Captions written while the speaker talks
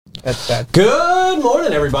That's bad. Good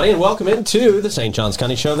morning, everybody, and welcome into the St. John's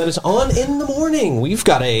County Show that is on in the morning. We've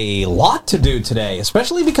got a lot to do today,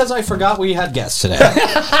 especially because I forgot we had guests today.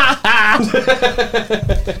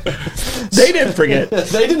 They didn't forget.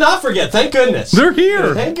 They did not forget, thank goodness. They're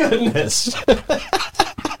here. Thank goodness.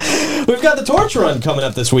 We've got the torch run coming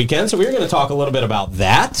up this weekend, so we're going to talk a little bit about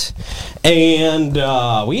that. And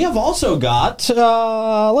we have also got,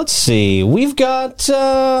 let's see, we've got,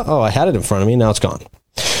 I had it in front of me, now it's gone.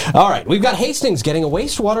 All right, we've got Hastings getting a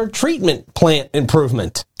wastewater treatment plant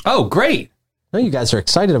improvement. Oh, great. I know you guys are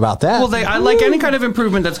excited about that. Well, I like any kind of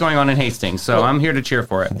improvement that's going on in Hastings, so I'm here to cheer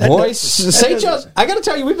for it. Boys, St. John's, I got to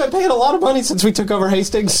tell you, we've been paying a lot of money since we took over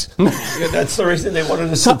Hastings. Yeah, that's the reason they wanted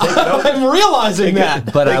us to take it over. I'm realizing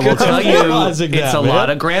that. But I will tell you, realizing it's that, a man. lot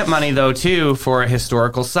of grant money, though, too, for a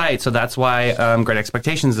historical site. So that's why Great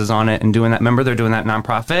Expectations is on it and doing that. Remember, they're doing that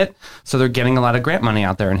nonprofit, so they're getting a lot of grant money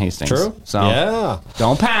out there in Hastings. True. So yeah.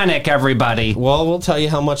 Don't panic, everybody. Well, we'll tell you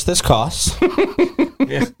how much this costs.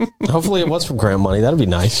 Yeah. Hopefully it was from grant money. That'd be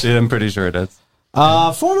nice. Yeah, I'm pretty sure it is.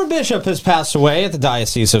 Former bishop has passed away at the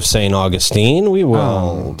Diocese of St. Augustine. We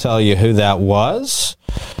will tell you who that was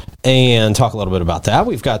and talk a little bit about that.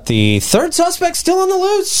 We've got the third suspect still on the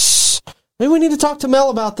loose. Maybe we need to talk to Mel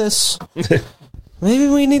about this. Maybe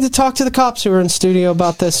we need to talk to the cops who are in studio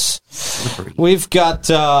about this. We've got,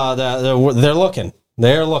 they're looking.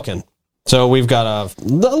 They're looking. So we've got a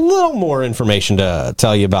little more information to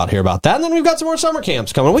tell you about here about that. And then we've got some more summer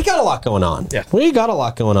camps coming. We got a lot going on. Yeah. We got a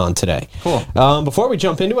lot going on today. Cool. Before we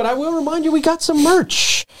jump into it, I will remind you we got some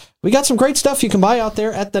merch. We got some great stuff you can buy out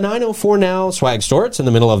there at the 904 Now swag store. It's in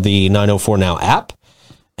the middle of the 904 Now app.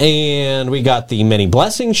 And we got the Many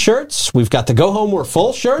Blessings shirts. We've got the Go Home We're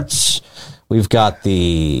Full shirts. We've got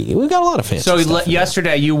a lot of fancy stuff. So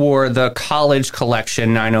yesterday you wore the College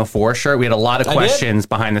Collection 904 shirt. We had a lot of questions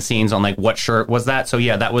behind the scenes on like what shirt was that. So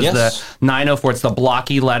yeah, that was the 904. It's the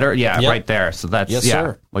blocky letter. Yeah, right there. So that's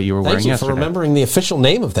sir. What you were wearing yesterday. Thank you for remembering the official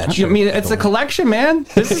name of that shirt. I mean, it's a collection, man.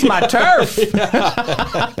 This is my turf.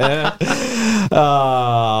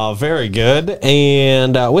 Very good.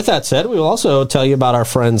 And with that said, we will also tell you about our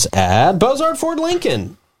friends at Bozard Ford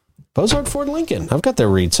Lincoln. Bozard Ford Lincoln. I've got their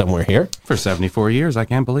read somewhere here. For 74 years. I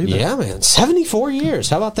can't believe it. Yeah, man. 74 years.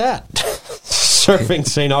 How about that? Serving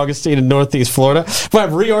St. Augustine in Northeast Florida. But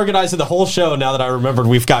I'm reorganizing the whole show now that I remembered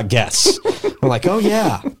we've got guests. I'm like, oh,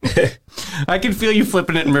 yeah. I can feel you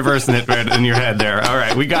flipping it and reversing it right in your head there. All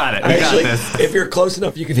right, we got it. We got this. If you're close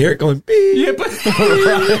enough, you can hear it going beep. Yeah, but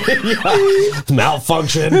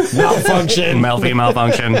Malfunction.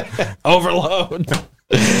 malfunction. Overload.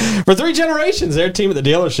 For 3 generations, their team at the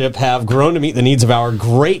dealership have grown to meet the needs of our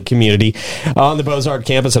great community on the Bozard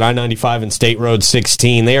campus at I-95 and State Road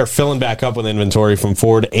 16. They are filling back up with inventory from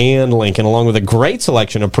Ford and Lincoln, along with a great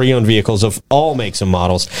selection of pre-owned vehicles of all makes and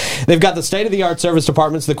models. They've got the state-of-the-art service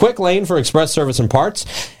departments, the quick lane for express service and parts,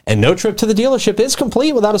 and no trip to the dealership is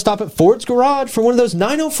complete without a stop at Ford's Garage for one of those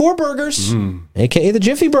 904 burgers, a.k.a. the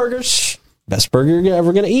Jiffy Burgers. Best burger you're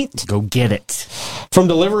ever going to eat. Go get it. From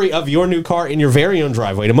delivery of your new car in your very own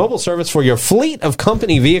driveway to mobile service for your fleet of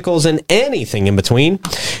company vehicles and anything in between,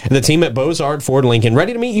 the team at Bozard Ford Lincoln,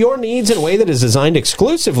 ready to meet your needs in a way that is designed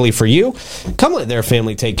exclusively for you. Come let their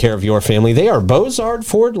family take care of your family. They are Bozard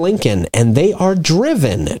Ford Lincoln, and they are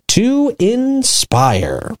driven to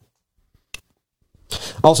inspire.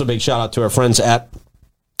 Also, big shout out to our friends at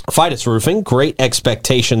Fidus Roofing, Great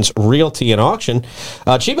Expectations Realty and Auction,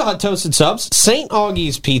 Chiba Hut Toasted Subs, St.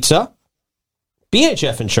 Augie's Pizza,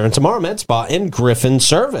 BHF Insurance, Amara Med Spa, and Griffin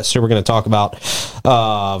Service, who we're going to talk about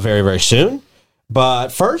very, very soon. But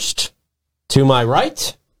first, to my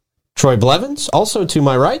right, Troy Blevins. Also to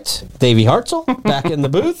my right, Davey Hartzell, back in the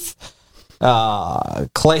booth.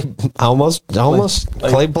 Clay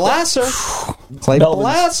Blasser. Clay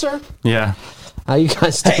Blasser. Yeah. How you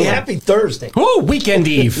guys doing? Hey, happy Thursday. Ooh, weekend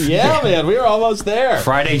eve. Yeah, man, we were almost there.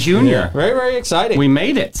 Friday Junior. Yeah, very, very exciting. We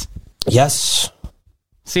made it. Yes.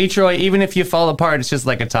 See, Troy, even if you fall apart, it's just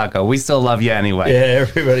like a taco. We still love you anyway. Yeah,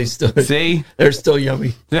 everybody's still. See? They're still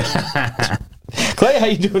yummy. Clay, how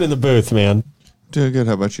you doing in the booth, man? Doing good.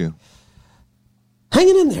 How about you?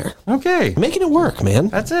 Hanging in there. Okay. Making it work, man.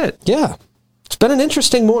 That's it. Yeah. It's been an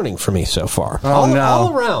interesting morning for me so far. Oh, no.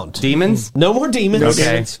 All around. Demons? No more demons.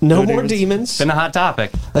 Okay. No more demons. Been a hot topic.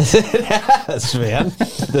 It has, man.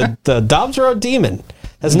 The Dobbs Road demon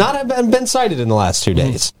has not been sighted in the last 2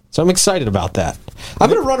 days. So I'm excited about that. I'm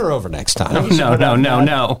going to run her over next time.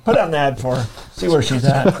 No. Put on the ad for her. See where she's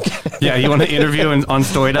at. Yeah, you want to interview on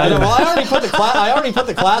Stoida? I know, well, I already put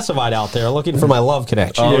the classified out there looking for my love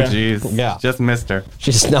connection. Oh, jeez. Yeah. Just missed her.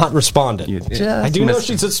 She's not responded. I do know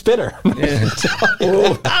she's a spitter.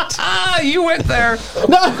 You went there.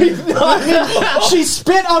 No, she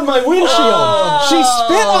spit on my windshield. She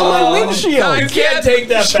spit on my windshield. You can't take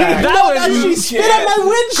that back. She spit on my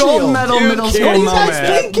windshield. Gold medal middle school What are you moment.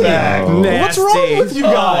 guys thinking? Nasty. What's wrong with you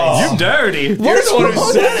guys? You dirty. What's the one wrong who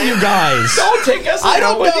with said it. you guys? Don't take us. I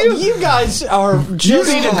don't know. You guys are You just.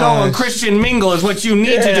 need to go on Christian Mingle is what you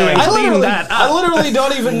need to do and clean that up. I literally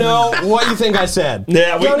don't even know what you think I said.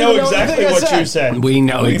 Yeah, we Don't know even exactly what what you said. We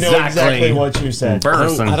know exactly what you said.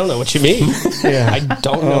 I don't know what you mean. I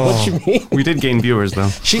don't know what you mean. We did gain viewers, though.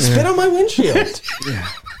 She spit on my windshield.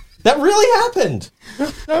 That really happened.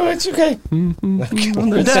 No, it's okay. On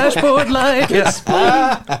the dashboard like it's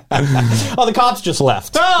Oh, the cops just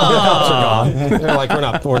left. The cops are gone. They're like,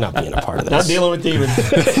 we're not being a part of this. Not dealing with demons.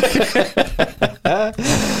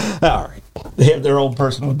 All right. They have their own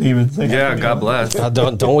personal demons. Yeah, God bless.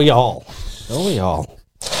 Don't we all? Don't we all?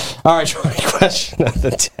 All right, Troy, question of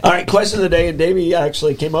the day. All right, question of the day, and Davey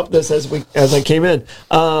actually came up with this as I came in.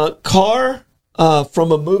 Car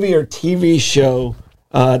from a movie or TV show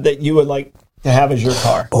that you would like to have as your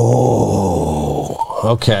car. Oh,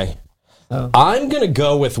 okay. I'm going to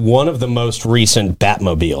go with one of the most recent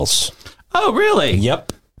Batmobiles. Oh, really?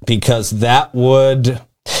 Yep, because it would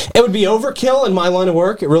be overkill in my line of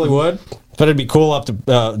work. It really would. But it'd be cool to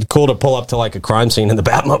pull up to like a crime scene in the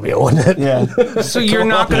Batmobile, wouldn't it? Yeah. So you're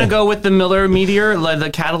not going to go with the Miller Meteor, the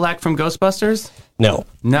Cadillac from Ghostbusters? No.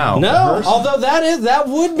 Although that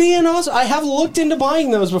would be an awesome. I have looked into buying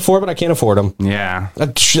those before, but I can't afford them. Yeah.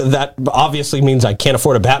 That obviously means I can't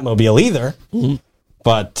afford a Batmobile either. Mm-hmm.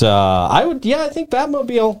 But I think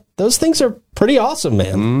Batmobile. Those things are pretty awesome,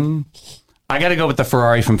 man. I got to go with the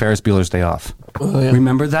Ferrari from Ferris Bueller's Day Off. Oh, yeah.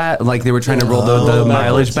 Remember that? Like they were trying to roll the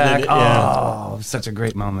mileage back. Oh, such a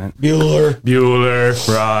great moment. Bueller,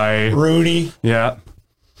 Fry, Rooney. Yeah.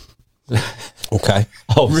 Okay.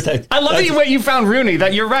 Oh, I love the way you found Rooney.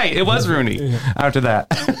 That you're right. It was Rooney. After that,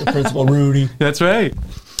 the Principal Rooney. That's right.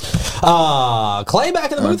 Clay,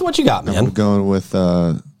 back in the booth. What you got, man? I'm going with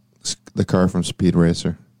the car from Speed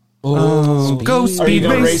Racer. Oh, go Speed Are you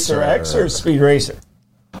going Racer. Racer X or Speed Racer?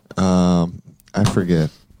 I forget.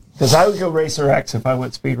 Because I would go Racer X if I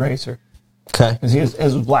went Speed Racer. Okay. Because his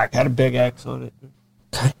was black, had a big X on it.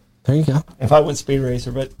 Okay. There you go. If I went Speed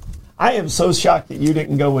Racer, but I am so shocked that you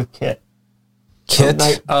didn't go with Kit. Kit?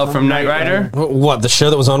 From Knight Rider? What, the show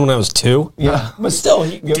that was on when I was 2? Yeah, but still,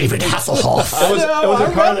 he David Hasselhoff.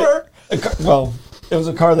 It was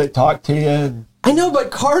a car that talked to you. And I know, but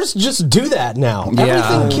cars just do that now. Yeah.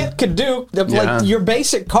 Everything Kit could do, like your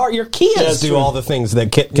basic car, your Kias do all the things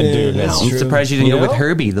that Kit can do now. I'm surprised you didn't go with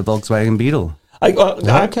Herbie, the Volkswagen Beetle. I'm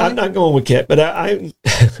not going with Kit, but I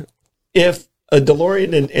if a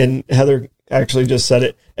DeLorean and Heather actually just said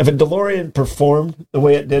it, if a DeLorean performed the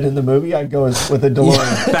way it did in the movie, I'd go with a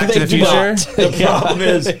DeLorean. Back to the Future? The problem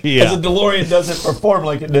is, a DeLorean doesn't perform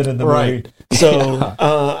like it did in the movie. So,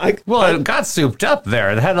 it got souped up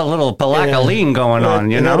there. It had a little palacaline going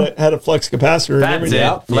on, you know? Had a flex capacitor. That's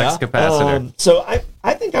it, flex capacitor. So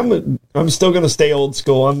I think I'm still going to stay old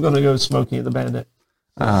school. I'm going to go Smokey and the Bandit.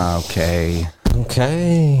 Okay. All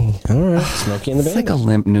right. Smokey and the Bandit. It's like a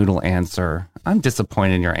limp noodle answer. I'm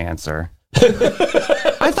disappointed in your answer.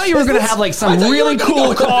 I thought you were going to have like some really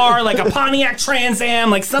cool car, like a Pontiac Trans Am,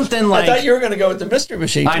 like something like. I thought you were going to go with the Mystery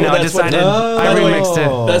Machine. I know. I decided. I remixed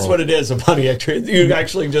it. That's what it is. A Pontiac Trans. You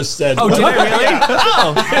actually just said. Oh, did I really?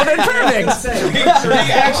 Oh, well then perfect. He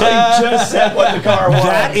actually just said what the car was.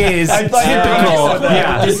 That is typical.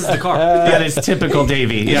 Yeah, This is the car. that is typical,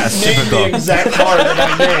 Davey. Yes, typical. The exact car that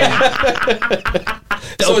I named.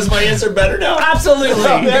 So is my answer better now? Absolutely.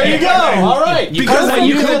 There you go. All right. Because I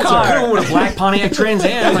knew the car. With a black Pontiac Trans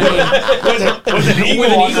Am. I mean, With an eagle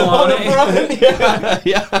on the it. front.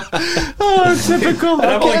 Yeah. Oh, typical.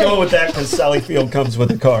 And I'm only going with that because Sally Field comes with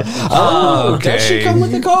the car. Oh, okay. Does she come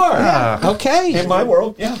with the car? Okay. In my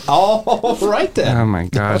world, yeah. All right then. Oh my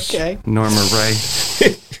gosh. Okay. Norma Ray.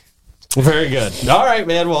 Very good. All right,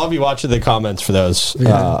 man. Well, I'll be watching the comments for those.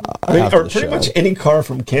 Or pretty much any car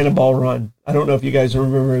from Cannonball Run. I don't know if you guys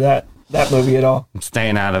remember that movie at all. I'm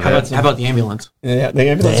staying out of How it. about the ambulance? Yeah, the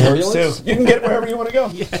ambulance works too. You can get it wherever you want to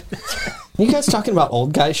go. You guys talking about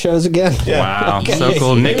old guy shows again? Yeah. Wow, so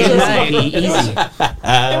cool. Nick at Night. Easy.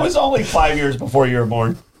 It was only 5 years before you were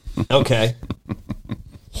born. Okay.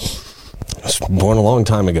 I was born a long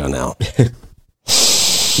time ago now.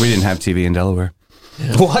 We didn't have TV in Delaware.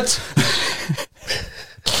 What?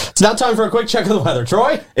 It's now time for a quick check of the weather.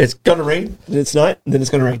 Troy? It's going to rain, then it's not, and then it's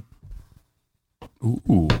going to rain.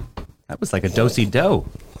 Ooh. That was like a do-si-do.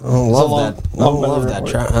 I don't love that. I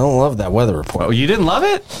don't love that weather report. Oh, you didn't love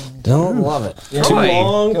it? Don't love it. Too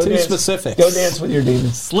long, too specific. Go dance with your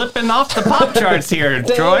demons. Slipping off the pop charts here,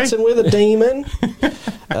 Troy. Dancing with a demon.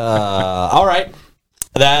 All right.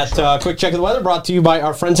 That quick check of the weather brought to you by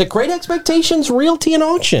our friends at Great Expectations Realty and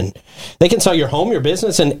Auction. They can sell your home, your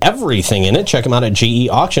business, and everything in it. Check them out at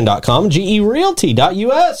geauction.com,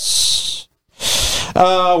 gerealty.us.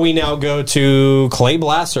 We now go to Clay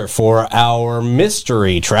Blasser for our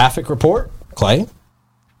mystery traffic report. Clay?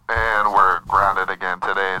 And we're grounded again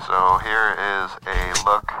today, so here is a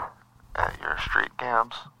look at your street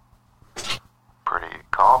cams. Pretty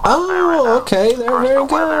calm out there right now. Okay. They're very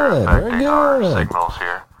good. Very good. Our signals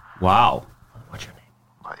here. Wow. What's your name?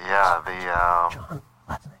 But yeah,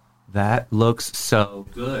 That looks so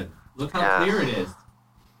good. Look how clear it is.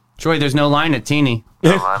 Troy, there's no line at Teeny.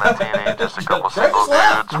 the line at TNA, just a couple single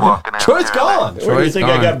dudes walking in. Troy's gone. Where do you think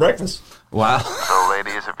I got breakfast? Wow. So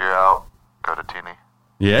ladies, if you're out, go to Teeny.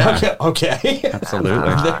 Yeah. Okay.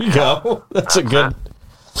 Absolutely. There you go. That's a good.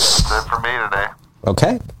 That's it for me today.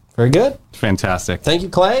 Okay. Very good. Fantastic. Thank you,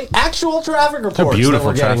 Clay. Actual traffic reports. beautiful that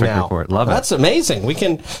we're getting traffic now. report. Love it. That's amazing. We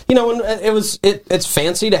can, when it's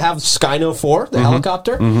fancy to have Skyno 4, the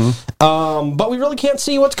helicopter, but we really can't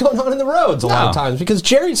see what's going on in the roads a lot of times because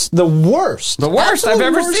Jerry's the worst. The worst I've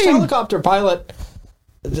ever worst seen. Helicopter pilot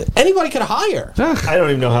anybody could hire. I don't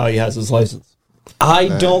even know how he has his license. I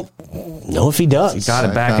don't know if he does. He got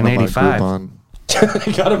it I back found in him on 85. Groupon.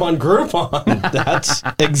 Got him on Groupon. That's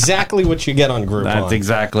exactly what you get on Groupon. That's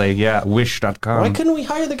exactly, Wish.com. Why couldn't we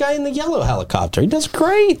hire the guy in the yellow helicopter? He does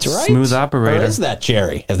great, right? Smooth operator. Or is that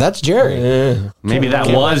Jerry? If that's Jerry. Maybe that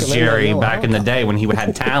Can't was recommend Jerry that yellow back in the day when he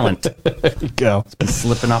had talent. There you go.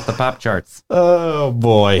 Slipping off the pop charts. Oh,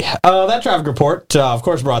 boy. That traffic report, of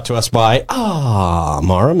course, brought to us by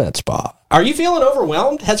Mara Med Spa. Are you feeling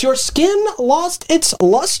overwhelmed? Has your skin lost its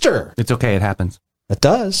luster? It's okay, it happens. It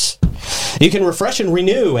does. You can refresh and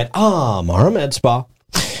renew at Mara Med Spa.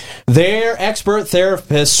 Their expert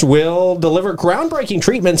therapists will deliver groundbreaking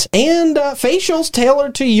treatments and facials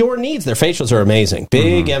tailored to your needs. Their facials are amazing.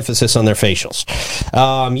 Big emphasis on their facials.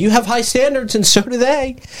 You have high standards, and so do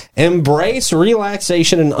they. Embrace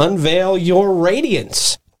relaxation and unveil your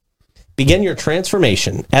radiance. Begin your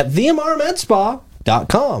transformation at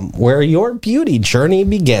theamaramedspa.com, where your beauty journey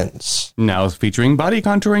begins. Now featuring body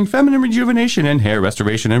contouring, feminine rejuvenation, and hair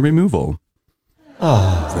restoration and removal.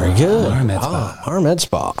 Oh, very good. Mara Med Spa. Mara Med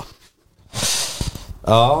Spa.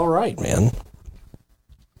 All right, man.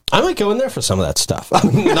 I might go in there for some of that stuff.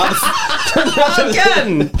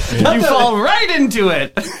 Again! You fall right into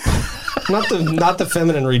it. Not the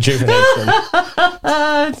feminine rejuvenation.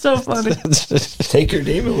 It's so funny. Take your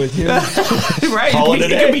demon with you. Right. Call it a It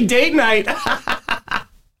day. could be date night.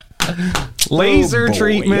 Laser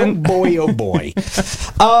treatment. Oh boy.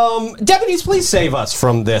 Deputies, please save us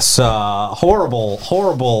from this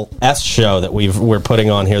horrible S show that we're putting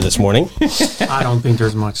on here this morning. I don't think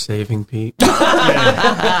there's much saving, Pete. All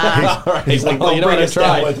right. He's like, Well, don't you know bring what? us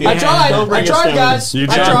down with you. I tried. Don't bring I us tried, down guys. You I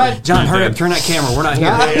tried. tried. John, hurry up, turn that camera. We're not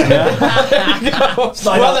here.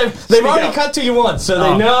 Well, they've already cut to you once, so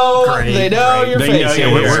they know great, your They face. know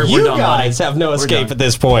here. we're You done, guys have no escape done. at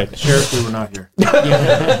this point. Sheriff, we were not here.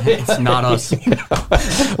 It's not us.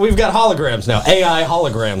 We've got holograms now, AI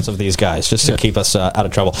holograms of these guys, just to keep us out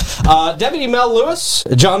of trouble. Deputy Mel Lewis,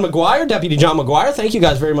 John McGuire, Deputy John McGuire, thank you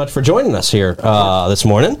guys very much for joining us here this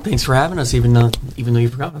morning. Thanks for having us, even though you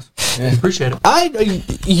forgot us. Appreciate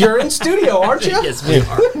it. You're in studio, aren't you? Yes, we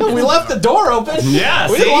are. We left the door open. Yeah,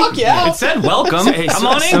 We didn't lock you out. It said welcome. Hey, Come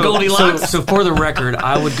on in, Goldilocks. So for the record,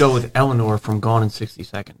 I would go with Eleanor from Gone in 60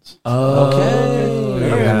 Seconds. Okay.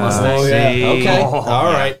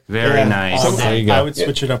 All right. Very nice. There you go. I would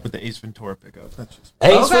switch it up with the Ace Ventura pickup. That's just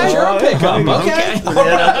Ace Ventura pickup. Okay.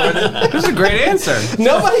 This is a great answer.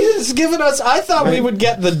 Nobody has given us. I thought we would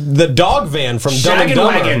get the dog van from Dumb and Shaggin'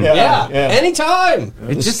 Dumber. Wagon. Yeah. Yeah. Anytime.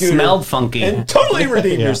 It just scooter. smelled funky. And totally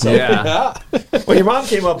redeem yourself. Yeah. Well, your mom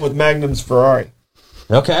came up with Magnum's Ferrari.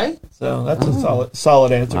 Okay. So that's a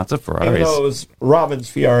solid answer. Lots of Even Ferraris. though it was Robin's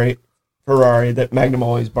Ferrari that Magnum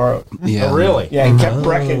always borrowed. Oh, really? Yeah, he kept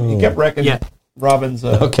wrecking Yeah. Robin's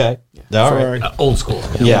Okay. All right. Ferrari. Old school.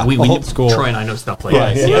 Yeah, we old school. Troy and I know stuff like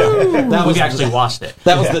Right. that. Yeah. That was actually watched it.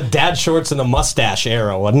 That was the dad shorts and the mustache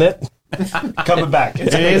era, wasn't it? Coming back.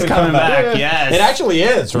 It is coming back, yes. It actually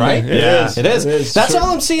is, right? Yeah. It is. It is. That's Sure.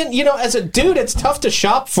 all I'm seeing. As a dude, it's tough to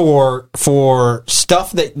shop for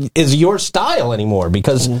stuff that is your style anymore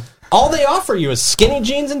because all they offer you is skinny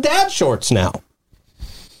jeans and dad shorts now.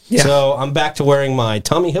 Yeah. So I'm back to wearing my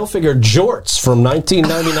Tommy Hilfiger jorts from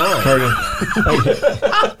 1999.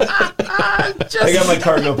 I got my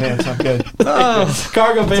cargo pants. I'm good.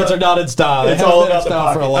 Cargo pants are not in style. It's all about the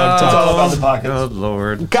pocket. for a long time. It's all about the pockets. Oh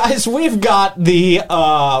Lord, Guys, we've got the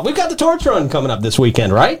torch run coming up this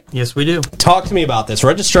weekend, right? Yes, we do. Talk to me about this.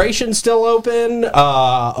 Registration still open?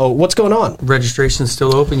 What's going on? Registration's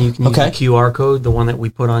still open. You can use the QR code, the one that we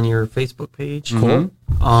put on your Facebook page. Cool.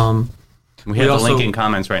 we have the link in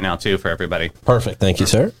comments right now too for everybody. Perfect. Thank you,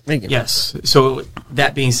 sir. Yes. So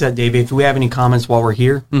that being said, Dave, if we have any comments while we're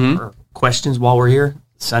here or questions while we're here,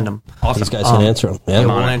 send them. Awesome. These guys can answer them. Yeah.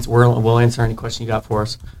 We'll answer any question you got for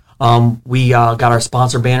us. We got our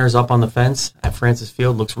sponsor banners up on the fence at Francis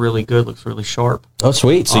Field. Looks really good. Looks really sharp. Oh,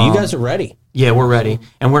 sweet. So you guys are ready. Yeah, we're ready.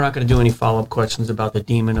 And we're not going to do any follow-up questions about the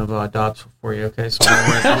demon of Dobbs for you, okay? So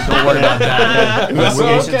don't worry about that.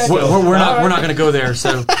 We're not going to go there.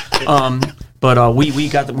 So, but we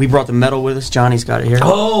brought the medal with us. Johnny's got it here.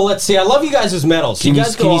 Oh, let's see. I love you guys' medals. Can you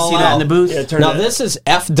see that in the booth? Yeah, now, this is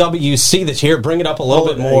FWC that's here. Bring it up a little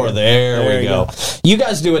bit more. There we go. You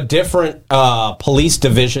guys do a different police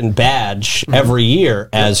division badge every year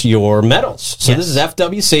as your medals. So this is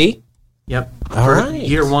FWC. Yep. All right.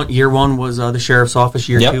 Year one was the sheriff's office.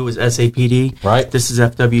 Year two was SAPD. Right. This is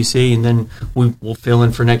FWC, and then we'll fill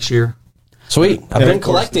in for next year. Sweet. I've been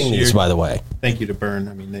collecting these, by the way. Thank you to Byrne.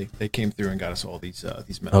 I mean, they came through and got us all these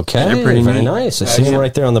medals. Okay, they're pretty very neat. Nice. I see them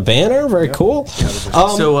right there on the banner. Very cool. It's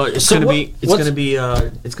going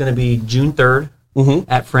to be June 3rd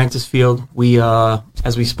at Francis Field. We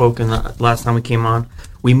as we spoke in the last time we came on,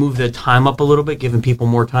 we moved the time up a little bit, giving people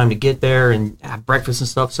more time to get there and have breakfast and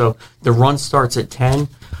stuff. So the run starts at 10.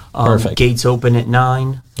 Perfect. Gates open at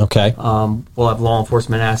 9. Okay. We'll have law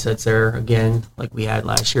enforcement assets there again, like we had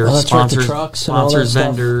last year. Oh, that's right, the Sponsors, trucks and all that stuff.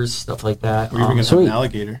 vendors, stuff like that. We're even going to have an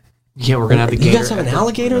alligator. Yeah, we're going to have the You gator. guys have an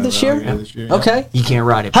alligator this year? Yeah. Okay. You can't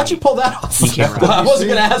ride it. How'd you pull that off? You can't ride it. I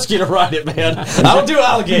wasn't going to ask you to ride it, man. I don't do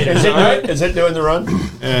alligators, all right? Is it doing the run?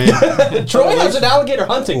 Troy has an alligator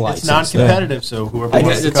hunting license. It's non-competitive, so whoever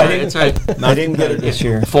wants to That's right. I didn't get it this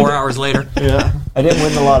year. 4 hours later. Yeah. I didn't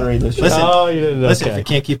win the lottery this year. Listen, Oh, you didn't. listen, if Okay. you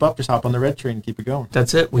can't keep up, just hop on the red train and keep it going.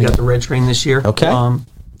 That's it. We got the red train this year. Okay.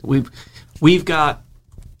 We've got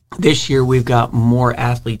more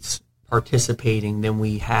athletes participating than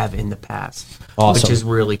we have in the past, Awesome. which is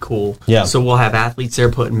really cool. Yeah. So we'll have athletes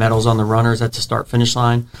there putting medals on the runners at the start finish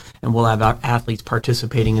line, and we'll have our athletes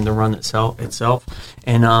participating in the run itself.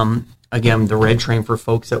 And again, the red train for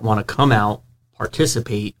folks that want to come out,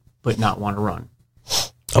 participate, but not want to run.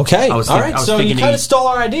 Okay. I was All thinking- right. I was So you thinking kind he- of stole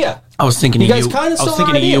our idea. I was thinking You of guys you. kinda I was stole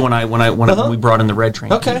thinking our of you idea. when we brought in the red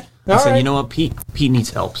train. Okay. I All said, right. you know what, Pete needs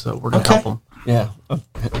help, so we're gonna Okay. help him. Yeah.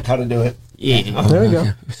 How to do it. Yeah. There we go.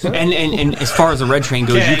 And as far as the red train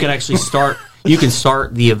goes, you can actually start. You can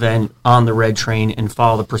start the event on the red train and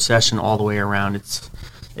follow the procession all the way around.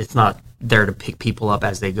 It's not there to pick people up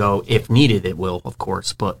as they go. If needed, it will, of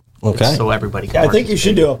course, but Okay. so everybody can. I think you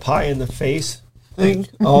should do a pie in the face thing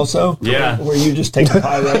also. Yeah. Where you just take the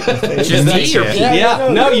pie right in the face. Just me or Pete? Yeah.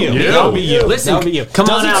 No, you. That'll be you. Listen, That'll be you. come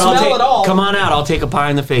on Doesn't out. smell at all. Come on out. I'll take a pie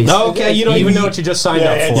in the face. Okay. You don't even know what you just signed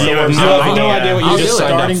up for. Yeah, You have no idea what I'll you do just it.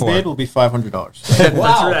 signed up Starting for. bid will be $500.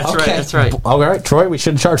 Wow. That's right. Okay. That's right. All right, Troy. We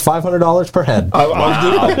should charge $500 per head.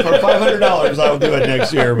 I'll do, for $500, I'll do it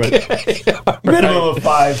next year, but minimum of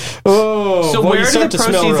 5. Oh, So boy, you where do start the to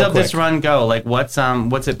smell proceeds real of this quick. run go? Like, what's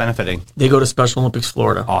it benefiting? They go to Special Olympics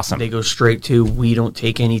Florida. Awesome. They go straight to. We don't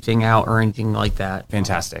take anything out or anything like that.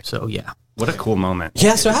 Fantastic. So yeah. What a cool moment.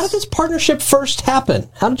 Yeah, so how did this partnership first happen?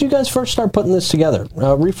 How did you guys first start putting this together?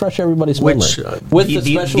 Refresh everybody's memory. With the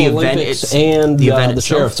Special Olympics and the event the itself?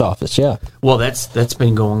 Sheriff's Office, yeah. Well, that's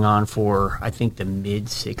been going on for I think the mid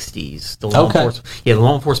 '60s. The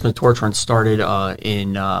law enforcement torch run started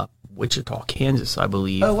in Wichita, Kansas, I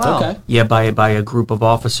believe. Oh, wow. Okay. Yeah, by a group of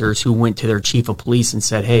officers who went to their chief of police and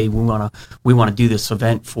said, "Hey, we want to do this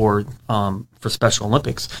event for Special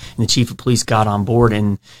Olympics." And the chief of police got on board,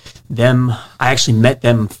 and I actually met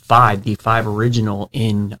the five original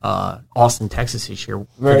in Austin, Texas this year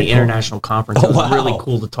for the international conference. It was really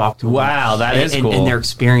cool to talk to them. Wow, that is cool. And their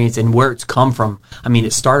experience and where it's come from. I mean,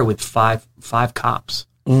 it started with five cops,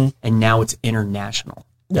 and now it's international.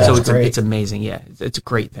 So it's amazing. Yeah, it's a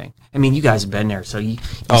great thing. I mean, you guys have been there, so you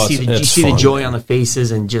see the joy on the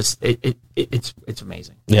faces, and just it's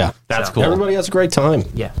amazing. Yeah, That's cool. Everybody has a great time.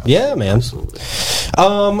 Yeah, yeah, man. Absolutely.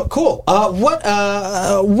 Cool. What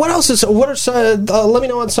else is? What are? Let me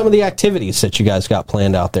know on some of the activities that you guys got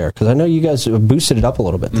planned out there, because I know you guys boosted it up a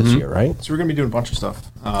little bit this year, right? So we're going to be doing a bunch of stuff.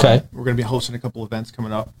 Okay. We're going to be hosting a couple events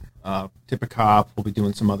coming up. Tip a Cop. We'll be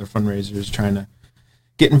doing some other fundraisers, trying to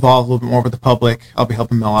get involved a little bit more with the public. I'll be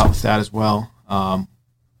helping Mel out with that as well.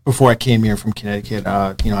 before I came here from Connecticut,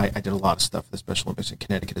 I did a lot of stuff for the Special Olympics in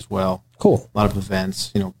Connecticut as well. Cool. A lot of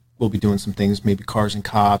events. We'll be doing some things, maybe Cars and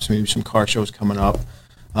Cops, maybe some car shows coming up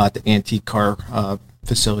at the antique car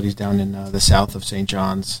facilities down in the south of St.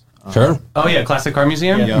 John's. Sure. Oh, yeah, Classic Car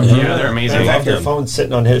Museum? Yeah. They're amazing. In fact, your phone's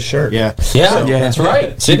sitting on his shirt. Yeah. Yeah, that's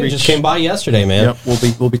right. Sidney just came by yesterday, man.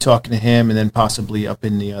 Yep, we'll be talking to him, and then possibly up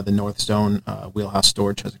in the North Zone, Wheelhouse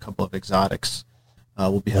Storage has a couple of exotics.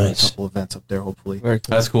 We'll be having a couple events up there, hopefully.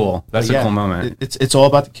 That's cool. That's a cool moment. It's all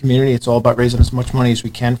about the community. It's all about raising as much money as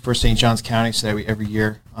we can for St. John's County, so that every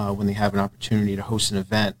year when they have an opportunity to host an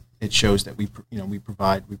event, it shows that we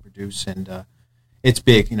provide, we produce, and it's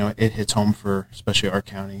big. It hits home for especially our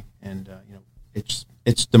county, and it's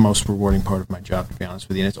the most rewarding part of my job, to be honest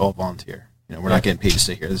with you. And it's all volunteer. We're not getting paid to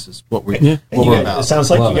sit here. This is what we're about. It sounds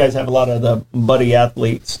like you guys have a lot of the buddy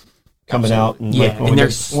athletes coming out, and and they're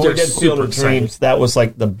Field of Dreams, that was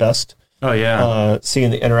like the best. Oh yeah,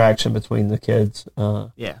 seeing the interaction between the kids.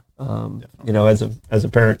 As a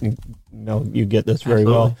parent, you get this very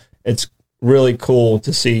well. It's really cool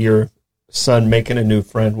to see your son making a new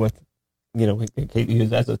friend with,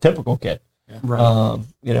 as a typical kid. Yeah. Right.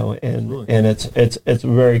 And it's a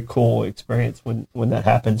very cool experience when that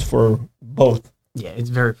happens for both. Yeah, it's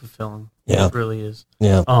very fulfilling. Yeah, it really is.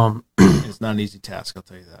 Yeah. It's not an easy task, I'll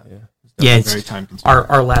tell you that. It's very time consuming.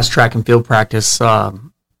 Our last track and field practice,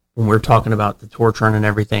 when we were talking about the torch run and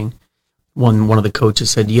everything, one of the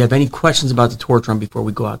coaches said, "Do you have any questions about the torch run before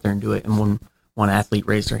we go out there and do it?" And one athlete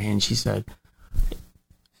raised her hand. She said,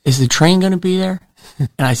 "Is the train going to be there?" And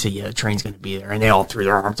I said, "Yeah, the train's going to be there." And they all threw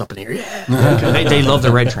their arms up in the air. Yeah, they love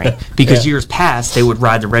the red train because years past they would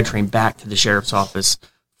ride the red train back to the sheriff's office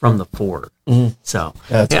from the fort. Mm-hmm. So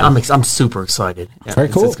I'm super excited. Yeah, very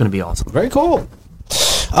cool. It's going to be awesome. Very cool.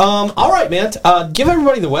 All right, man. Give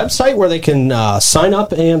everybody the website where they can sign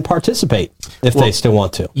up and participate if they still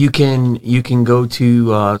want to. You can go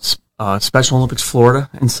to Special Olympics Florida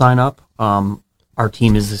and sign up. Our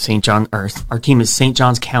team is St.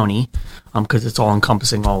 John's County because it's all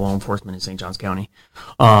encompassing all law enforcement in St. John's County.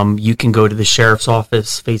 You can go to the sheriff's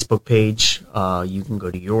office Facebook page. You can go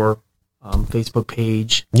to your Facebook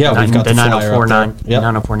page. Yeah, we've got the 904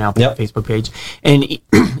 Now Facebook page. And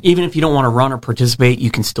even if you don't want to run or participate,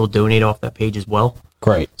 you can still donate off that page as well.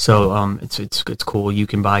 Great. So it's cool. You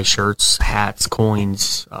can buy shirts, hats,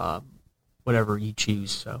 coins, whatever you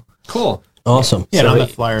choose. So cool. Awesome. Yeah, and on the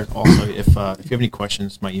flyer also, if you have any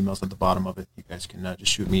questions, my email's at the bottom of it. You guys can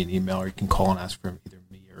just shoot me an email, or you can call and ask for either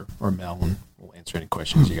me or Mel, and we'll answer any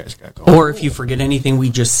questions you guys got going. Or if you forget anything we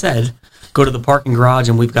just said, go to the parking garage,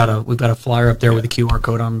 and we've got a flyer up there with a QR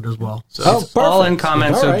code on it as well. So it's all in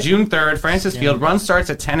comments. So June 3rd, Francis Field, run starts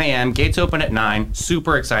at 10 a.m., gates open at 9.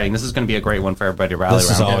 Super exciting. This is going to be a great one for everybody to rally around. This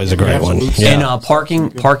is always a great one. Yeah. And parking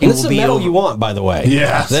this will is a be medal over. you want, by the way.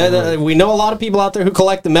 Yeah. We know a lot of people out there who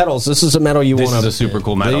collect the medals. This is a medal you want. This is a super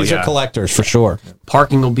cool medal. These are collectors for sure.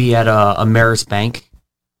 Parking will be at Ameris Bank.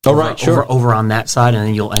 Oh, right, sure. Over on that side, and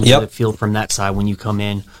then you'll enter the field from that side when you come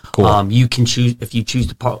in. Cool. You can choose, if you choose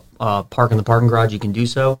to park in the parking garage, you can do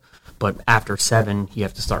so. But after 7, you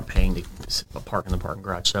have to start paying to park in the parking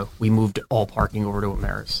garage. So we moved all parking over to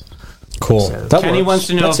Ameris. Cool. So, Kenny wants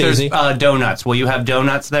to know if there's donuts. Will you have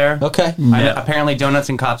donuts there? Okay. Apparently, donuts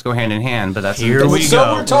and cops go hand in hand, but that's Here we so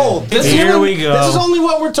go. we're told. Here we go. This is only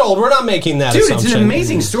what we're told. We're not making that Dude, assumption. it's an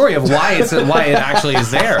amazing story of why it actually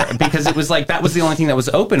is there, because it was like that was the only thing that was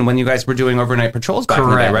open when you guys were doing overnight patrols back in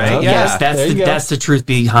the day, right? Okay. Yes, that's the truth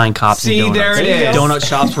behind cops See, and donuts. there it is. Donut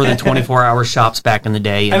shops were the 24-hour shops back in the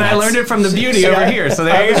day. And I learned it from the beauty over here, so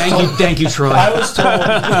there you go. Thank you, Troy.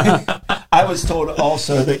 I was told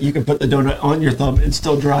also that you can put the donut on your thumb and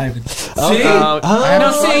still drive. See? You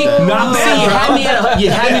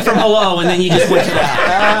had me from hello, and then you just went to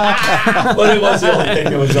that. But it was the only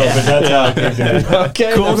thing that was open. That's how I came to it.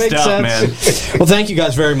 Okay, Cool that makes stuff, sense. Well, thank you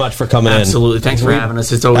guys very much for coming Absolutely. Thanks for having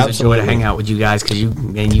us. It's always a joy to Absolutely. hang out with you guys because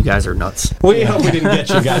you guys are nuts. We hope we didn't get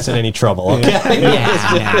you guys in any trouble. Okay.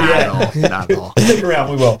 Not at all. Stick around,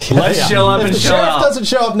 we will. Let's show up and If the show sheriff out. doesn't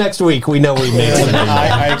show up next week, we know we made some.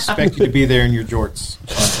 I expect you to be there in your jorts.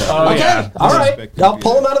 Oh, Okay, yeah. all right. Expect you to I'll be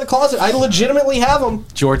pull there. them out of the closet. I legitimately have them.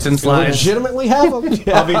 Jorts and slides. Legitimately have them.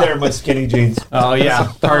 I'll be there in my skinny jeans. Oh,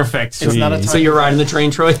 yeah. Perfect. It's not a So you're riding the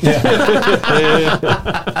train, Troy?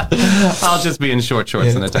 I'll just be in short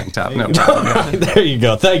shorts and a tank top. No problem. There you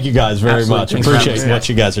go. Thank you guys very much. Thanks for having Appreciate us. what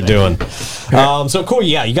you guys are doing. So cool.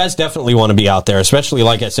 Yeah, you guys definitely want to be out there, especially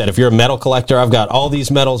like I said, if you're a medal collector. I've got all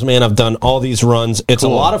these medals, man. I've done all these runs. It's a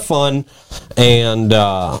lot of fun, and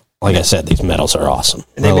like I said, these medals are awesome.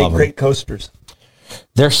 And they I make love great them. coasters.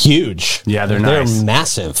 They're huge. Yeah, they're nice. They're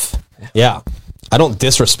massive. Yeah. I don't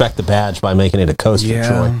disrespect the badge by making it a coaster,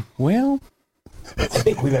 Troy. Well, I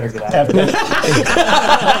think we better get out of here.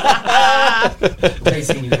 Great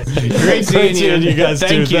seeing you guys. great seeing you guys.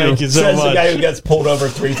 Thank you so Says much. the guy who gets pulled over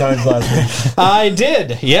 3 times last week. I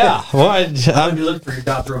did, yeah. Well, I'm looking for your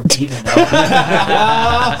doctor of Eden.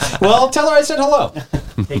 well, tell her I said hello.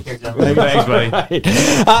 Take care, gentlemen. Thanks, buddy. Right.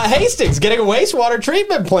 Hastings getting a wastewater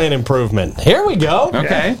treatment plant improvement. Here we go.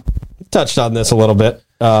 Okay. Touched on this a little bit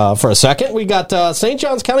for a second. We got St.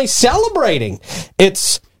 Johns County celebrating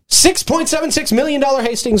its $6.76 million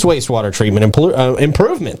Hastings wastewater treatment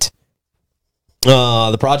improvement.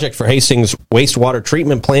 The project for Hastings wastewater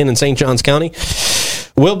treatment plant in St. Johns County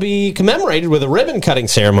will be commemorated with a ribbon-cutting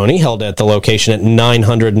ceremony held at the location at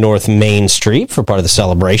 900 North Main Street for part of the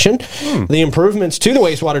celebration. The improvements to the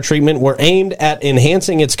wastewater treatment were aimed at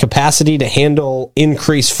enhancing its capacity to handle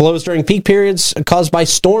increased flows during peak periods caused by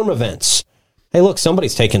storm events. Hey, look,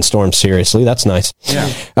 somebody's taking storms seriously. That's nice. Yeah.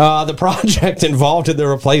 The project involved in the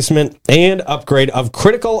replacement and upgrade of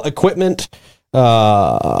critical equipment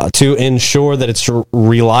to ensure that its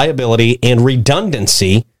reliability and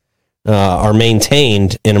redundancy are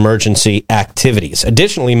maintained in emergency activities.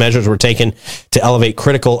 Additionally, measures were taken to elevate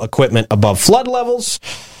critical equipment above flood levels.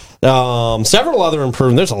 Several other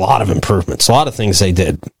improvements. There's a lot of improvements, a lot of things they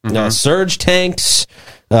did. Surge tanks,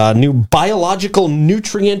 new biological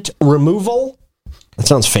nutrient removal. That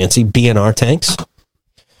sounds fancy. BNR tanks.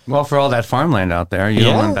 Well, for all that farmland out there, you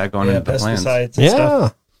don't want that going into the plants. Pesticides and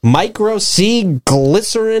stuff. Micro C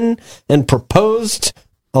glycerin and proposed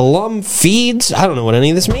alum feeds. I don't know what any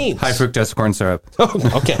of this means. High fructose corn syrup.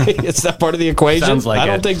 Okay, is that part of the equation? Sounds like I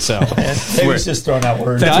don't it. think so. Maybe he's just throwing out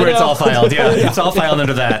words. That's I where it's know. all filed. Yeah, it's all filed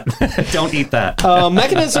under that. Don't eat that.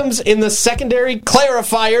 Mechanisms in the secondary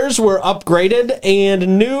clarifiers were upgraded,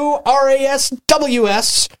 and new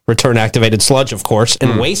RASWS, return activated sludge, of course,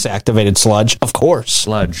 and waste activated sludge, of course.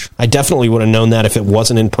 Sludge. I definitely would have known that if it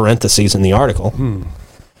wasn't in parentheses in the article.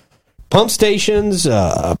 Pump stations,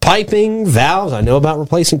 piping, valves. I know about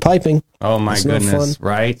replacing piping. Oh, my It's no goodness. fun.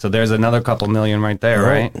 Right? So there's another couple million right there,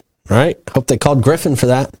 right? Right. Hope they called Griffin for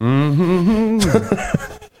that.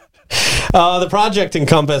 The project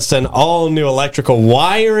encompassed an all-new electrical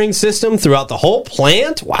wiring system throughout the whole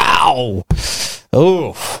plant. Wow.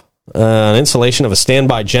 Oh, an installation of a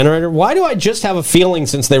standby generator. Why do I just have a feeling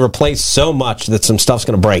since they replaced so much that some stuff's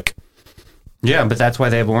going to break? Yeah, but that's why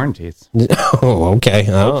they have warranties. Oh, okay. I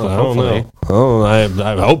don't Hopefully. know. Oh, I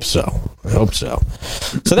hope so. I hope so.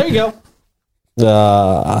 So there you go.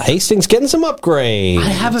 Hastings getting some upgrades. I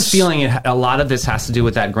have a feeling a lot of this has to do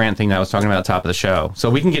with that grant thing that I was talking about at the top of the show.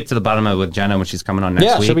 So we can get to the bottom of it with Jenna when she's coming on next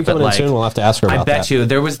week. Yeah, she'll be coming in soon. We'll have to ask her about that. I bet you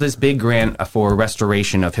there was this big grant for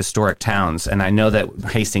restoration of historic towns, and I know that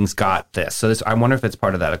Hastings got this. So I wonder if it's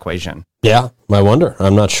part of that equation. Yeah, I wonder.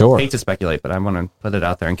 I'm not sure. I hate to speculate, but I want to put it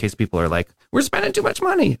out there in case people are like, we're spending too much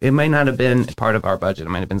money. It may not have been part of our budget. It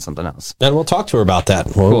might have been something else. And we'll talk to her about that.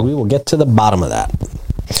 Cool. We will get to the bottom of that.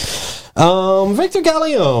 Victor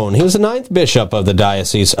Gallione, he was the 9th bishop of the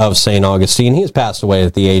Diocese of St. Augustine. He has passed away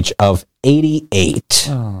at the age of 88.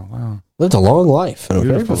 Oh, wow. Lived a long life and a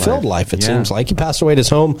very Beautiful fulfilled life, it Yeah. seems like. He passed away at his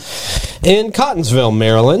home in Cottonsville,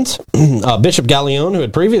 Maryland. Bishop Gallione, who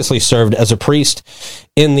had previously served as a priest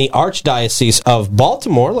in the Archdiocese of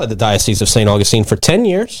Baltimore, led the Diocese of St. Augustine for 10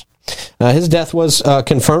 years. His death was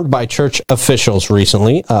confirmed by church officials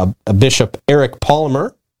recently. Bishop Eric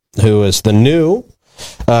Palmer, who is the new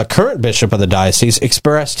current bishop of the diocese,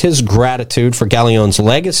 expressed his gratitude for Gallione's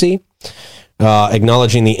legacy,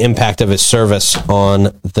 acknowledging the impact of his service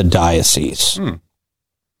on the diocese.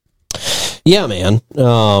 Yeah, man.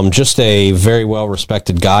 Just a very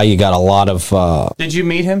well-respected guy. You got a lot of... Did you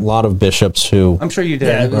meet him? A lot of bishops who I'm sure you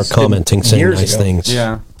did. Yeah, are commenting, saying years nice ago. things.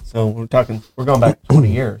 Yeah. So we're going back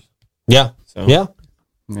 20 years. Yeah. So. Yeah.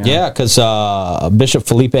 Yeah, because Bishop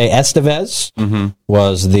Felipe Estevez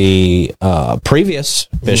was the previous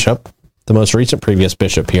bishop, the most recent previous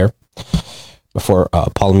bishop here, before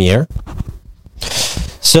Palmier.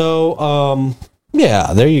 So,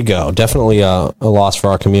 yeah, there you go. Definitely a loss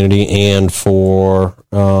for our community and for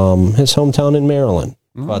his hometown in Maryland.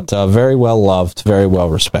 But very well loved, very well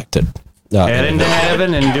respected. Heading to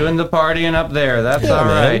heaven and doing the partying up there. That's all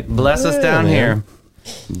right. Bless us down here.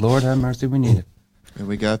 Lord have mercy, we need it. And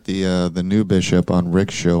we got the new bishop on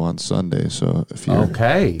Rick's show on Sunday. So if you're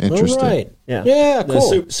interested, All right. Yeah,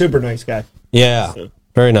 cool. Super nice guy. Yeah,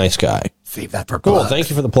 very nice guy. Save that for Cool. Thank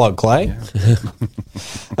you for the plug, Clay.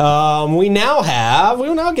 We now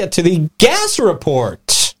get to the gas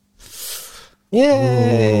report.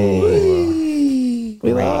 Yay!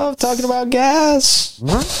 We love talking about gas.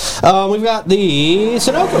 We've got the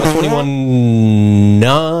Sunoco,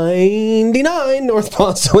 $21.99 North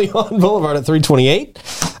Ponce de Leon Boulevard at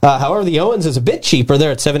 $328. However, the Owens is a bit cheaper.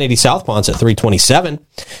 They're at $780 South Ponce at $327.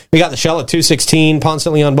 We got the Shell at $216 Ponce de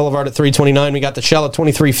Leon Boulevard at $329. We got the Shell at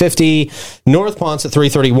 $23.50 North Ponce at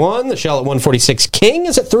 $331. The Shell at $146 King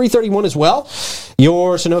is at $331 as well.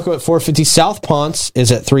 Your Sunoco at $450 South Ponce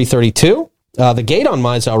is at $332. The Gate on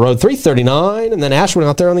Mizell Road, $339, and then Ashwin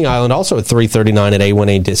out there on the island, also at $339 at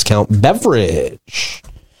A1A Discount Beverage.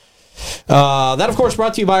 That, of course,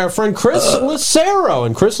 brought to you by our friend Chris Lucero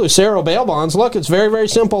and Chris Lucero Bail Bonds. Look, it's very, very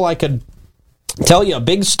simple. I could tell you a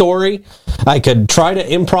big story. I could try to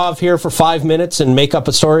improv here for 5 minutes and make up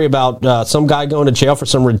a story about some guy going to jail for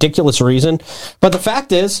some ridiculous reason. But the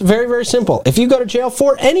fact is, very, very simple. If you go to jail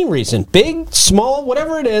for any reason, big, small,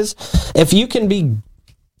 whatever it is, if you can be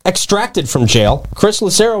extracted from jail, Chris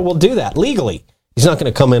Lucero will do that legally. He's not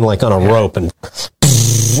going to come in like on a rope and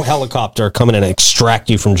helicopter come in and extract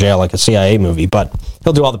you from jail like a CIA movie, but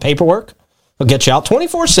he'll do all the paperwork. He'll get you out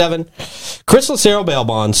 24/7. Chris Lucero Bail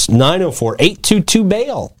Bonds,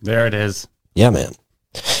 904-822-BAIL. There it is. Yeah, man.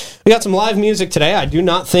 We got some live music today. I do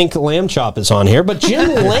not think Lamb Chop is on here, but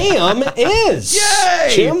Jim Lamb is. Yay!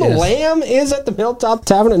 Jim Lamb is at the Hilltop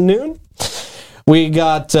Tavern at noon. We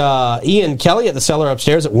got Ian Kelly at the Cellar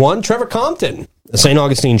upstairs at 1. Trevor Compton at St.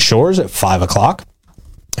 Augustine Shores at 5 o'clock.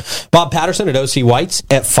 Bob Patterson at O.C. White's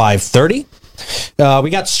at 5:30. We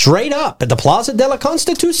got Straight Up at the Plaza de la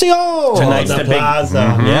Constitucion. Tonight's the big Plaza.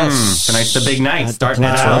 Mm-hmm. Yes. Tonight's the big night. Starting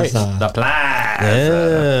at That's right. the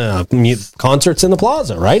Plaza. Yeah. Concerts in the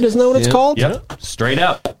Plaza, right? Isn't that what it's called? Yep. Straight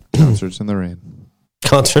Up. Concerts in the rain.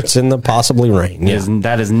 Concerts in the possibly rain. Yeah.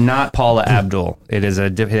 That is not Paula Abdul. It is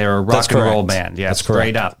they're a rock and roll band. Yeah, That's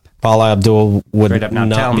Straight correct. Up. Paula Abdul would Straight Up. Now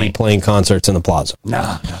not tell be me. playing concerts in the Plaza.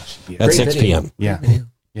 No. At 6 p.m. Yeah.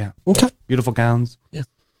 Yeah. Okay. Beautiful gowns.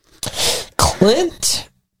 Clint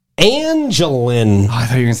Angelin. Oh, I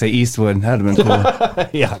thought you were going to say Eastwood. That would have been cool.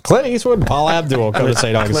 Yeah, Clint Eastwood and Paula Abdul come to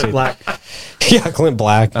St. Augustine. Clint Black. Yeah, Clint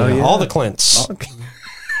Black. Oh, yeah. All the Clints.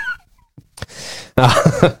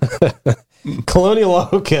 Colonial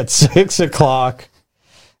Oak at 6 o'clock.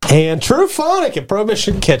 And True Phonic at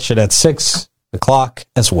Prohibition Kitchen at 6 o'clock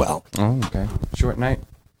as well. Oh, okay. Short night.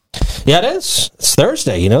 Yeah, it is. It's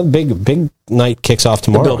Thursday. You know, big night kicks off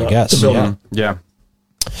tomorrow, I guess. Yeah.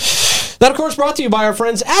 That, of course, brought to you by our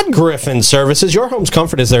friends at Griffin Services. Your home's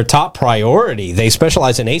comfort is their top priority. They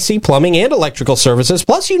specialize in AC, plumbing, and electrical services,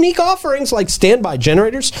 plus unique offerings like standby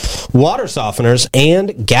generators, water softeners,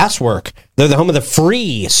 and gas work. They're the home of the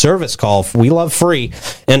free service call. We love free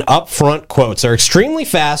and upfront quotes. They're extremely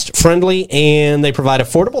fast, friendly, and they provide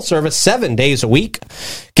affordable service 7 days a week.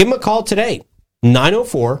 Give them a call today,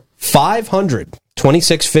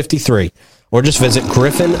 904-500-2653. Or just visit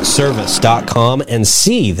griffinservice.com and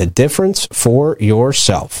see the difference for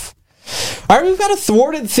yourself. All right, we've got a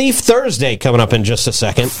Thwarted Thief Thursday coming up in just a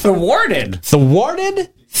second. Thwarted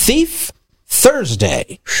Thief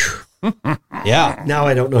Thursday. Yeah. Now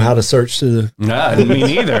I don't know how to search through the... No, me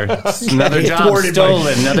neither. Another job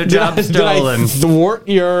stolen. Another job stolen. Did I thwart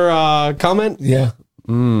your comment Yeah.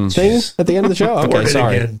 thing at the end of the show? Okay, Thwarted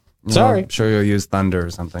sorry. again. Sorry. I'm sure you'll use thunder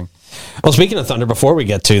or something. Well, speaking of thunder, before we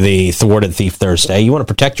get to the Thwarted Thief Thursday, you want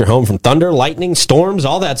to protect your home from thunder, lightning, storms,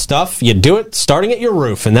 all that stuff. You do it starting at your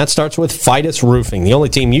roof, and that starts with Fidus Roofing, the only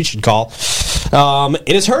team you should call.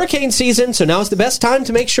 It is hurricane season, so now is the best time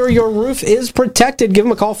to make sure your roof is protected. Give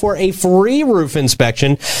them a call for a free roof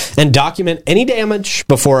inspection and document any damage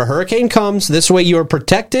before a hurricane comes. This way you are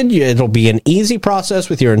protected. It'll be an easy process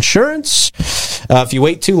with your insurance. If you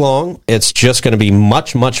wait too long, it's just going to be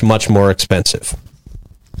much, much, much more expensive.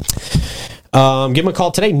 Give them a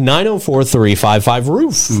call today,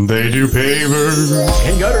 904-355-ROOF. They do pavers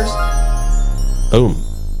And gutters. Boom.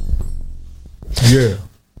 Yeah.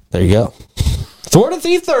 There you go. Thwarted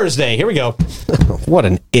Thief Thursday. Here we go. What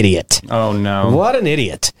an idiot. Oh, no. What an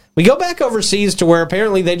idiot. We go back overseas to where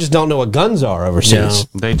apparently they just don't know what guns are overseas.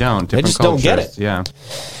 No, they don't. They just don't get it. Yeah.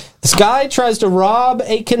 This guy tries to rob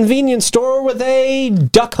a convenience store with a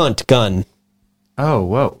duck hunt gun. Oh,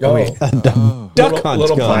 whoa. Oh. Wait. Duck hunt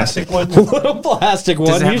little gun. plastic one. Little plastic one.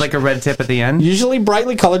 Does it have like a red tip at the end? Usually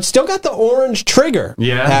brightly colored. Still got the orange trigger.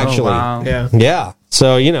 Yeah. Actually. Oh, wow. Yeah. Yeah.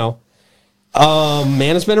 So,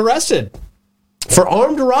 man has been arrested. for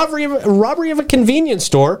armed robbery of a convenience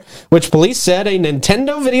store, which police said a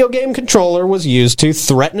Nintendo video game controller was used to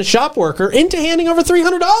threaten a shop worker into handing over $300.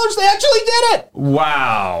 They actually did it.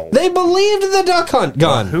 Wow. They believed the duck hunt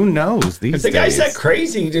gun. Well, who knows these If the days? guy's that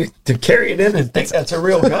crazy to carry it in and think that's a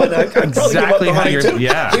real gun, I'd probably Exactly give up how the you're- money too.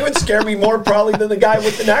 yeah. He would scare me more probably than the guy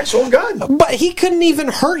with an actual gun. But he couldn't even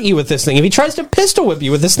hurt you with this thing. If he tries to pistol whip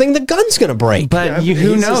you with this thing, the gun's going to break. But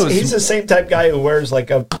who knows? He's the same type guy who wears like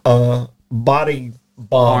a body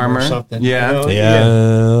bomb Armor. or something. Yeah. You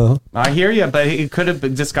know? I hear you, but he could have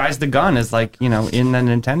disguised the gun as like, in the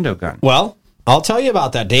Nintendo gun. Well, I'll tell you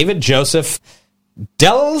about that. David Joseph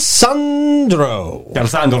D'Alessandro.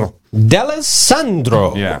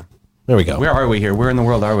 Yeah. There we go. Where are we here? Where in the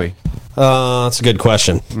world are we? That's a good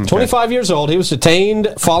question. 25 years old. He was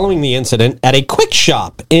detained following the incident at a quick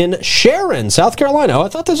shop in Sharon, South Carolina. Oh, I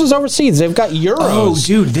thought this was overseas. They've got euros. Oh,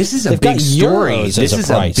 dude, this is a They've big got story. euros This as is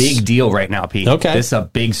price. a big deal right now, Pete. Okay. This is a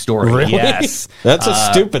big story. Really? Yes. That's a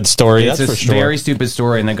stupid story, It's that's a for sure. very stupid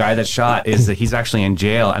story, and the guy that shot he's actually in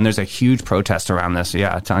jail, and there's a huge protest around this.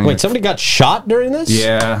 Yeah, I'm telling you. Wait, somebody got shot during this?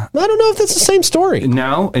 Yeah. I don't know if that's the same story.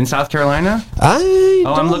 No, in South Carolina?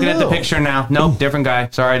 I'm looking at the picture now. Nope, different guy.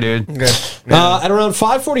 Sorry, dude. Okay. At around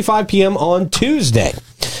 5:45 p.m. on Tuesday,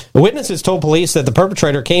 witnesses told police that the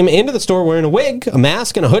perpetrator came into the store wearing a wig, a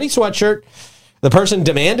mask, and a hoodie sweatshirt. The person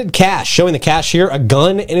demanded cash, showing the cashier a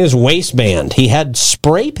gun in his waistband. He had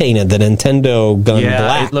spray painted the Nintendo gun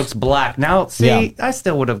black. It looks black. Now, see, I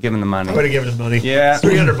still would have given the money. I would have given him money. Yeah.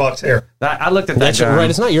 $300 here. I looked at that That's gun. right.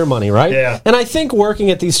 It's not your money, right? Yeah. And I think working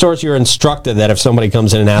at these stores, you're instructed that if somebody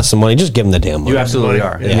comes in and asks some money, just give them the damn money. You absolutely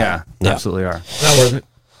are. Yeah. Yeah, absolutely are. Not worth it.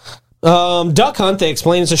 Duck Hunt, they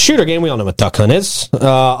explain, is a shooter game. We all know what Duck Hunt is.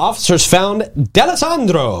 Officers found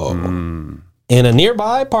D'Alessandro in a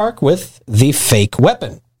nearby park with the fake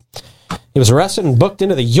weapon. He was arrested and booked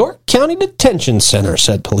into the York County Detention Center,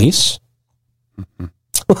 said police.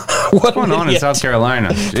 What's going on in South Carolina?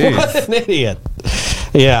 Jeez. What an idiot.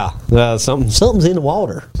 Yeah, something's in the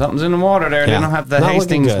water. Something's in the water there. Yeah. They don't have the Not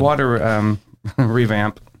looking Hastings good. water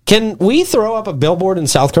revamp. Can we throw up a billboard in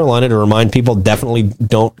South Carolina to remind people definitely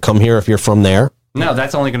don't come here if you're from there? No,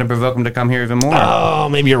 that's only going to provoke them to come here even more. Oh,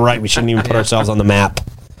 maybe you're right. We shouldn't even put ourselves on the map.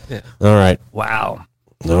 Yeah. All right. Wow.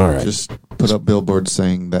 All right. Just put up billboards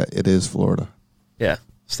saying that it is Florida. Yeah.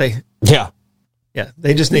 Yeah. Yeah.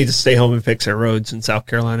 They just need to stay home and fix their roads in South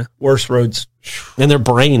Carolina. Worse roads. And their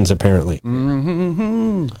brains, apparently.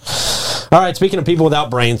 Mm-hmm. All right, speaking of people without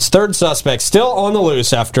brains, third suspect still on the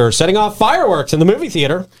loose after setting off fireworks in the movie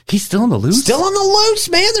theater. He's still on the loose? Still on the loose,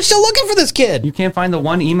 man. They're still looking for this kid. You can't find the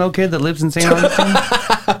one emo kid that lives in St. Augustine?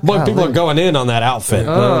 Boy, people are going in on that outfit.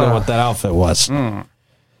 I don't know what that outfit was.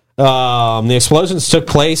 The explosions took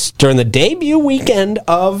place during the debut weekend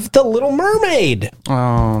of The Little Mermaid.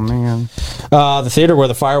 Oh, man. The theater where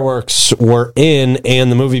the fireworks were in and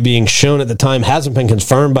the movie being shown at the time hasn't been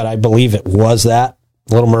confirmed, but I believe it was that.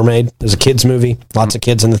 Little Mermaid. It was a kid's movie. Lots of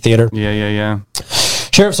kids in the theater. Yeah.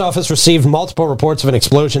 Sheriff's office received multiple reports of an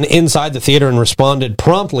explosion inside the theater and responded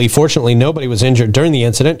promptly. Fortunately, nobody was injured during the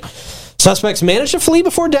incident. Suspects managed to flee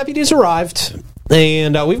before deputies arrived.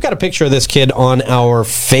 And we've got a picture of this kid on our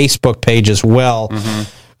Facebook page as well.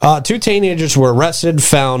 Mm-hmm. Two teenagers were arrested,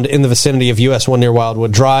 found in the vicinity of US 1 near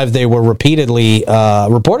Wildwood Drive. They were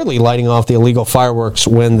reportedly lighting off the illegal fireworks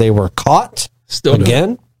when they were caught. Still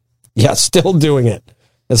again? Yeah, still doing it.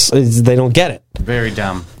 They don't get it. Very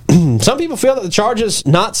dumb. Some people feel that the charge is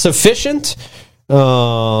not sufficient.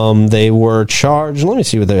 They were charged. Let me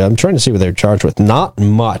see what I'm trying to see what they're charged with. Not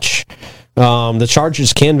much. The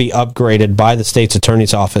charges can be upgraded by the state's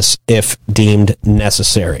attorney's office if deemed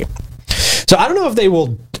necessary. So I don't know if they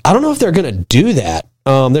will. I don't know if they're going to do that.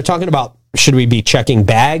 They're talking about, should we be checking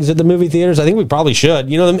bags at the movie theaters? I think we probably should.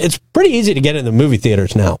 You know, it's pretty easy to get in the movie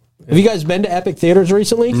theaters now. Have you guys been to Epic Theaters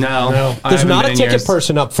recently? No. There's not a ticket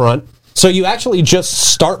person up front. So you actually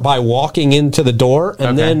just start by walking into the door,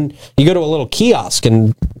 and then you go to a little kiosk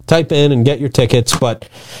and type in and get your tickets, but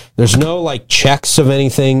there's no like checks of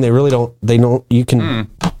anything. They really don't. You can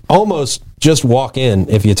almost just walk in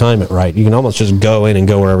if you time it right. You can almost just go in and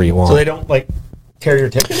go wherever you want. So they don't like tear your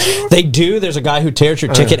ticket anymore? They do. There's a guy who tears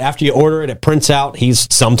your ticket after you order it. It prints out. He's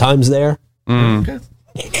sometimes there. Okay.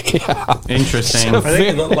 Yeah. Interesting. I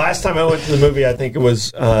think the last time I went to the movie, I think it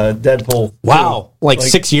was Deadpool. Wow, like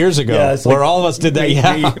 6 years ago, yeah, where all of us did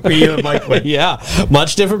that. We you and Mike went. Yeah,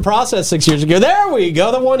 much different process 6 years ago. There we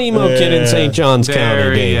go, the one emo kid in St. John's County.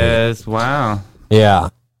 There he is. Wow. Yeah.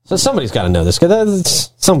 So somebody's got to know this kid.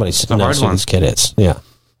 Somebody knows who this kid is. Yeah.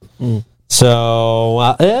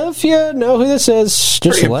 So if you know who this is, just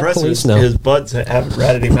Pretty let impressive. police know. His buds haven't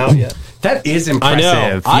ratted him out yet. That is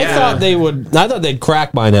impressive. I know. I thought they would. I thought they'd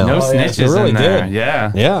crack by now. No snitches They really in there. did.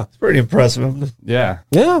 Yeah. It's pretty impressive. Yeah.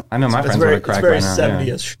 Yeah. I know my friends would have cracked by now. It's very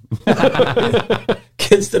 70-ish.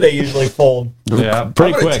 Kids today usually fold. Yeah.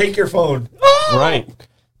 Pretty I'm quick. take your phone. Right.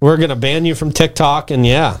 We're going to ban you from TikTok, and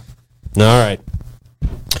yeah. All right.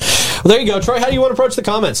 Well, there you go. Troy, how do you want to approach the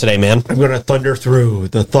comments today, man? I'm going to thunder through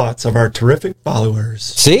the thoughts of our terrific followers.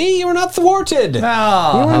 See? You were not thwarted.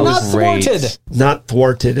 Oh, you were not thwarted. Not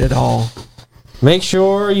thwarted at all. Make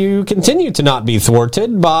sure you continue to not be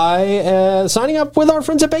thwarted by signing up with our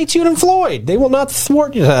friends at Bates, Hewitt & Floyd. They will not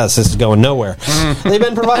thwart you. This is going nowhere. They've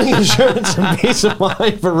been providing insurance and peace of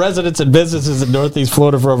mind for residents and businesses in Northeast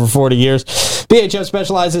Florida for over 40 years. BHF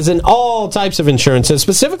specializes in all types of insurances,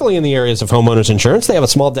 specifically in the areas of homeowners insurance. They have a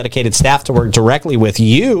small dedicated staff to work directly with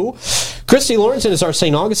you. Christy Lawrenson is our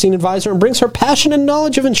St. Augustine advisor and brings her passion and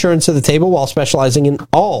knowledge of insurance to the table while specializing in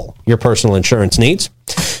all your personal insurance needs.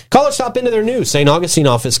 Call or stop into their new St. Augustine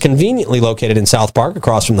office, conveniently located in South Park,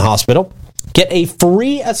 across from the hospital. Get a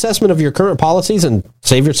free assessment of your current policies and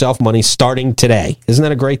save yourself money starting today. Isn't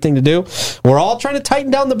that a great thing to do? We're all trying to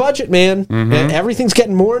tighten down the budget, man. And everything's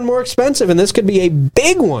getting more and more expensive, and this could be a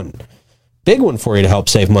big one. Big one for you to help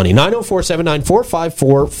save money.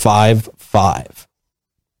 904-794-5455.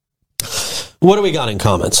 What do we got in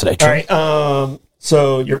comments today, Troy? All right.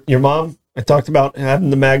 So your mom, I talked about having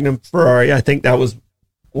the Magnum Ferrari. I think that was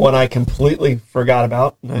one I completely forgot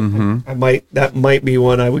about. That might be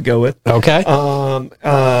one I would go with. Okay.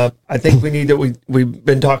 I think we've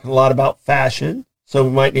been talking a lot about fashion, so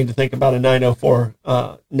we might need to think about a 904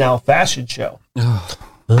 now fashion show.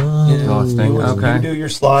 Okay. You do your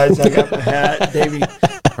slides. I got my hat. Davey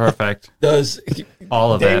Perfect. does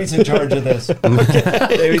all of Davey's it. in charge of this.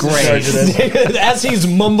 Davey's in charge of this. As he's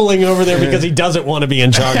mumbling over there because he doesn't want to be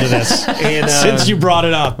in charge of this. And, since you brought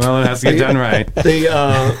it up. Well, it has to get done right. The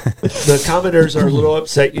commenters are a little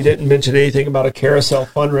upset you didn't mention anything about a carousel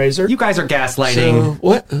fundraiser. You guys are gaslighting. So,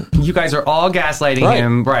 what? You guys are all gaslighting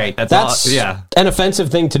him. Right. That's all. Yeah. An offensive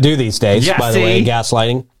thing to do these days, Yeah, by the way,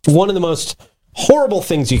 gaslighting. One of the most horrible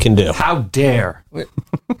things you can do. How dare.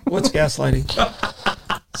 What's gaslighting?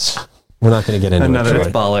 We're not going to get into Another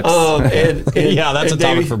it. bollocks. Yeah, that's a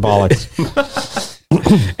topic for bollocks.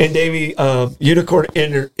 And Davey, unicorn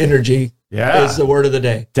energy is the word of the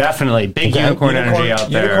day. Definitely. Big unicorn energy out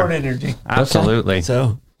there. Unicorn energy. Absolutely. Okay.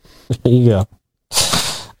 So there you go.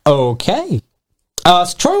 Okay.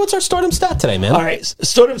 Troy, what's our stardom stat today, man? All right.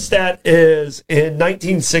 Stardom stat is in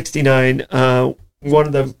 1969, one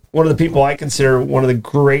of the people I consider one of the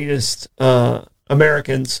greatest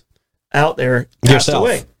Americans out there passed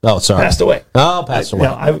away. Oh, sorry. Passed away. Oh, passed away.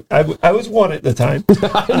 I was one at the time.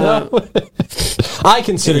 I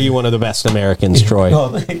consider you one of the best Americans, Troy.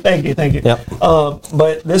 Oh, thank you. Yep.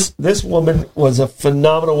 But this woman was a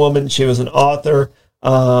phenomenal woman. She was an author.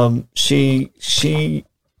 She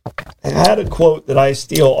had a quote that I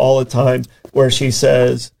steal all the time where she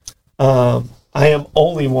says, "I am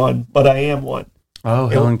only one, but I am one." Oh,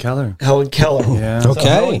 Helen Keller. Helen Keller. Yeah.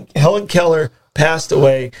 Okay. So Helen Keller passed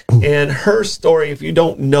away, and her story, if you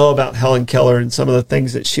don't know about Helen Keller and some of the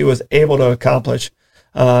things that she was able to accomplish,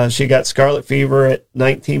 she got scarlet fever at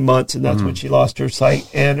 19 months, and that's when she lost her sight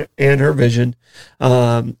and her vision.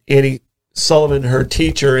 Annie Sullivan, her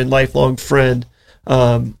teacher and lifelong friend,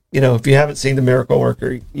 if you haven't seen The Miracle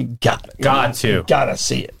Worker, you got to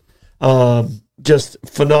see it. Just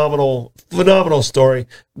phenomenal story.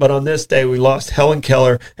 But on this day, we lost Helen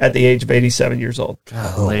Keller at the age of 87 years old.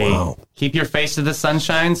 Golly. Oh, wow. Keep your face to the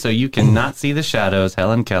sunshine so you cannot see the shadows.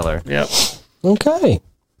 Helen Keller. Yep. Okay.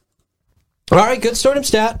 All right, good stardom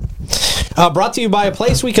stat. Brought to you by a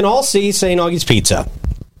place we can all see, St. Augie's Pizza.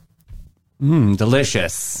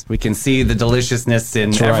 Delicious. We can see the deliciousness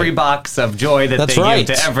in every box of joy that they give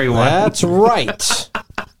to everyone. That's right.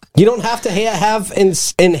 You don't have to have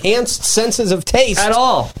enhanced senses of taste at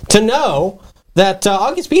all to know that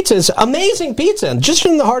Augie's Pizza is amazing pizza, just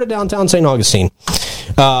in the heart of downtown St. Augustine.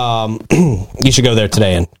 You should go there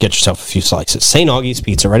today and get yourself a few slices. St. Augie's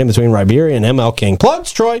Pizza, right in between Riberia and ML King.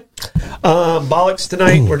 Plugs, Troy. Bollocks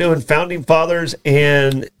tonight. We're doing Founding Fathers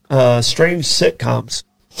and strange sitcoms.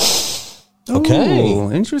 Okay.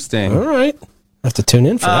 Ooh, interesting. All right. I have to tune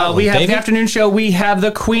in for that. We have the afternoon show. We have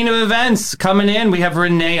the queen of events coming in. We have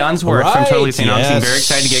Renee Unsworth from Totally St. Augustine. Very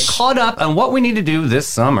excited to get caught up on what we need to do this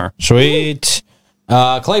summer. Sweet.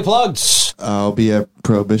 Clay, plugs. I'll be at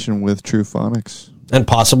Prohibition with True Phonics. And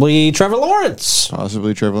possibly Trevor Lawrence.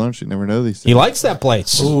 You never know these things. He likes that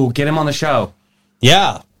place. Ooh, get him on the show.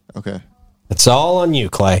 Yeah. Okay. It's all on you,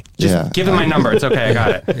 Clay. Just give him my number. It's okay. I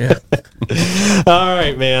got it. All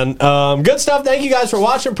right, man. Good stuff. Thank you guys for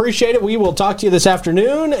watching. Appreciate it. We will talk to you this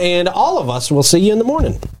afternoon, and all of us will see you in the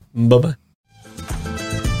morning. Bye-bye.